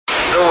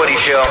The Woody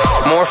Show.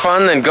 More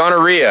fun than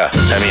gonorrhea.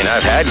 I mean,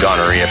 I've had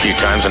gonorrhea a few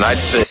times, and I'd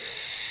say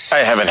I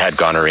haven't had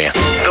gonorrhea.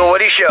 The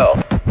Woody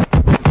Show.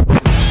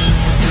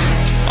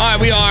 All right,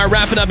 we are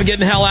wrapping up and getting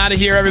the hell out of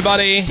here,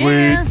 everybody.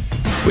 Yeah.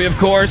 We, of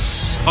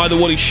course, are The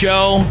Woody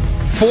Show.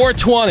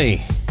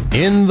 420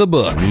 in the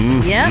books.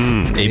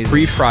 Yep. A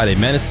pre-Friday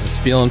Menace is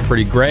feeling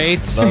pretty great.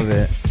 Love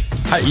it.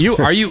 Are you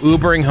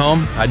Ubering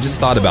home? I just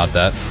thought about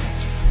that.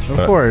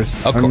 Of course.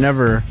 Of I'm course.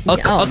 never.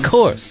 Of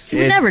course.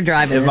 You never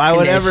drive in If this I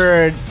would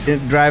condition.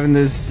 ever drive in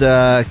this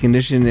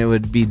condition, it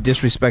would be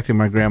disrespecting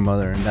my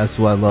grandmother, and that's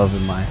what I love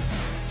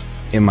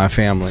in my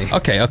family.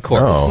 Okay, of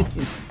course. Oh.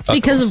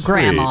 Because of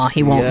Grandma,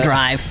 he won't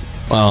drive.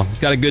 Well,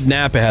 he's got a good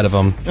nap ahead of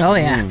him. Oh,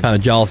 yeah. Kind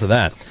of jealous of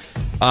that.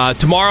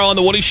 Tomorrow on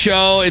The Woody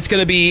Show, it's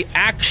going to be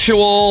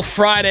Actual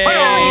Friday.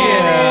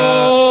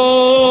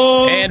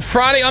 And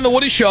Friday on The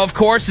Woody Show, of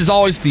course, is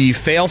always the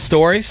fail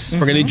stories. We're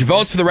going to need your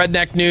votes for the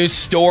Redneck News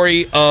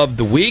Story of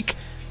the Week.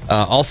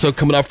 Also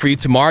coming up for you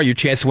tomorrow, your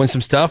chance to win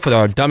some stuff with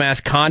our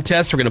Dumbass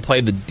Contest. We're going to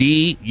play the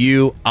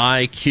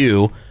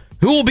DUIQ.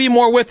 Who will be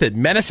more with it?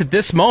 Menace at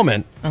this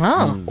moment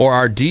or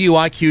our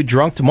DUIQ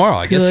drunk tomorrow?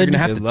 I guess you're going to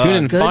have to tune in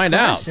and find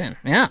out.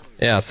 Yeah.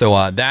 Yeah,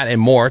 so that and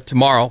more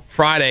tomorrow,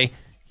 Friday,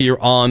 here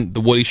on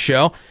The Woody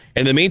Show.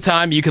 And in the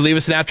meantime, you can leave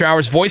us an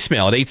after-hours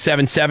voicemail at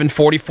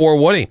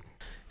 877-44-WOODY.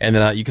 And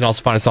then you can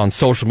also find us on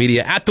social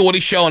media at The Woody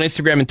Show on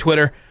Instagram and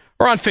Twitter,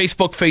 or on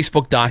Facebook,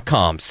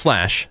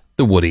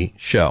 facebook.com/The Woody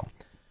Show.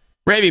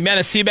 Ravy,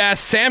 Menace, Seabass,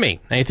 Sammy,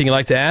 anything you'd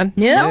like to add?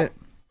 Yeah.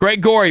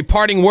 Greg Gorey,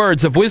 parting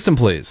words of wisdom,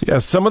 please. Yeah,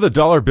 some of the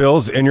dollar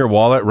bills in your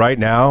wallet right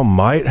now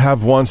might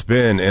have once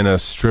been in a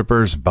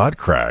stripper's butt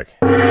crack.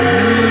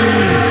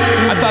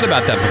 I thought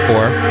about that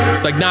before.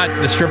 Like, not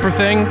the stripper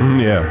thing.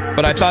 Yeah.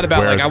 But I thought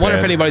about, like, I wonder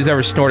if anybody's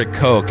ever snorted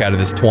coke out of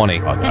this 20.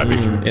 Oh, that'd be,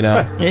 you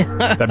know?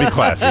 that'd be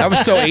classic. That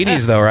was so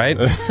 80s, though, right?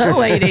 So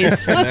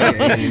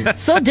 80s.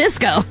 So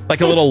disco.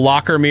 Like a little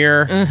locker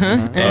mirror.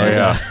 Mm-hmm. Oh,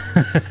 yeah.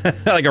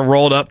 Like a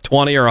rolled up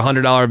 $20 or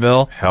 $100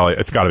 bill. Hell,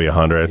 it's got to be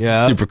 100.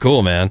 Yeah. Super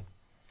cool, man.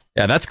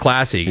 Yeah, that's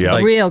classy. Yeah.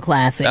 Like, Real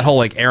classic. that whole,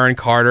 like, Aaron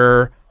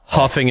Carter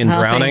huffing and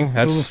drowning.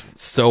 That's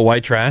so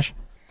white trash.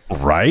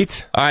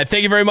 Right? All right,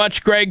 thank you very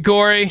much, Greg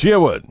Gorey. Gee, I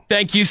would.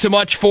 Thank you so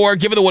much for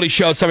giving The Woody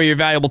Show some of your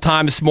valuable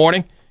time this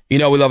morning. You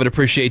know we love and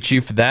appreciate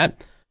you for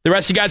that. The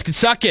rest of you guys can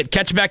suck it.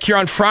 Catch you back here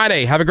on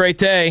Friday. Have a great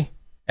day.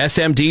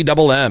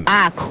 SMDMM.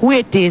 I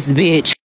quit this bitch.